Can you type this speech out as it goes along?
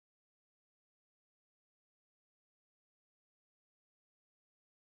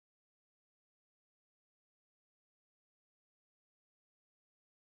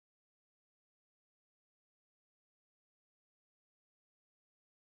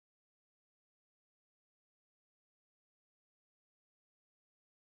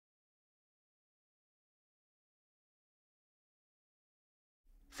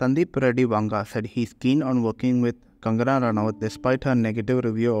Sandeep Reddy Vanga said he's keen on working with Kangana Ranaut despite her negative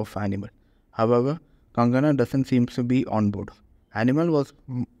review of Animal. However, Kangana doesn't seem to be on board. Animal was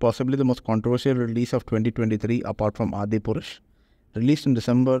possibly the most controversial release of 2023 apart from Adipurush. Released in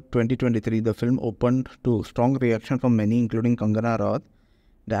December 2023, the film opened to strong reaction from many including Kangana Ranaut.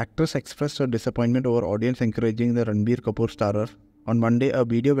 The actress expressed her disappointment over audience encouraging the Ranbir Kapoor starrer. On Monday, a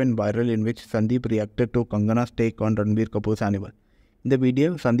video went viral in which Sandeep reacted to Kangana's take on Ranbir Kapoor's Animal. In the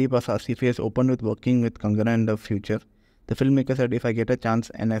video, Sandeep was asked if he is open with working with Kangana in the future. The filmmaker said, "If I get a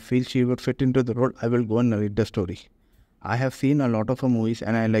chance and I feel she would fit into the role, I will go and narrate the story. I have seen a lot of her movies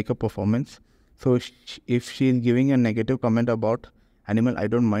and I like her performance. So if she is giving a negative comment about Animal, I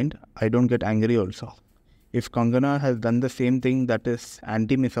don't mind. I don't get angry also. If Kangana has done the same thing that is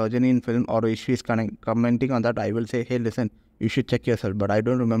anti-misogyny in film, or if she is commenting on that, I will say, hey, listen, you should check yourself. But I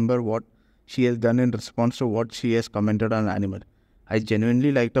don't remember what she has done in response to what she has commented on Animal. I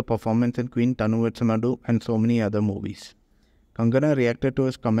genuinely liked her performance in Queen Tanu Vetsamadu and so many other movies." Kangana reacted to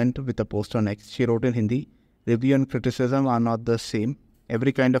his comment with a post on X. She wrote in Hindi, "Review and criticism are not the same.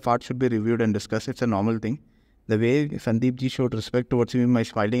 Every kind of art should be reviewed and discussed. It's a normal thing. The way Sandeep ji showed respect towards me by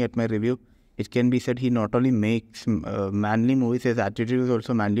smiling at my review, it can be said he not only makes manly movies, his attitude is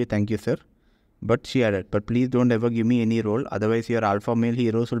also manly. Thank you, sir." But she added, "But please don't ever give me any role. Otherwise, your alpha male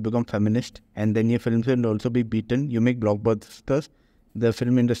heroes will become feminist and then your films will also be beaten. You make blockbusters. The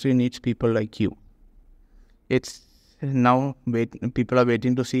film industry needs people like you." It's now people are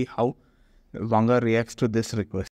waiting to see how Vanga reacts to this request.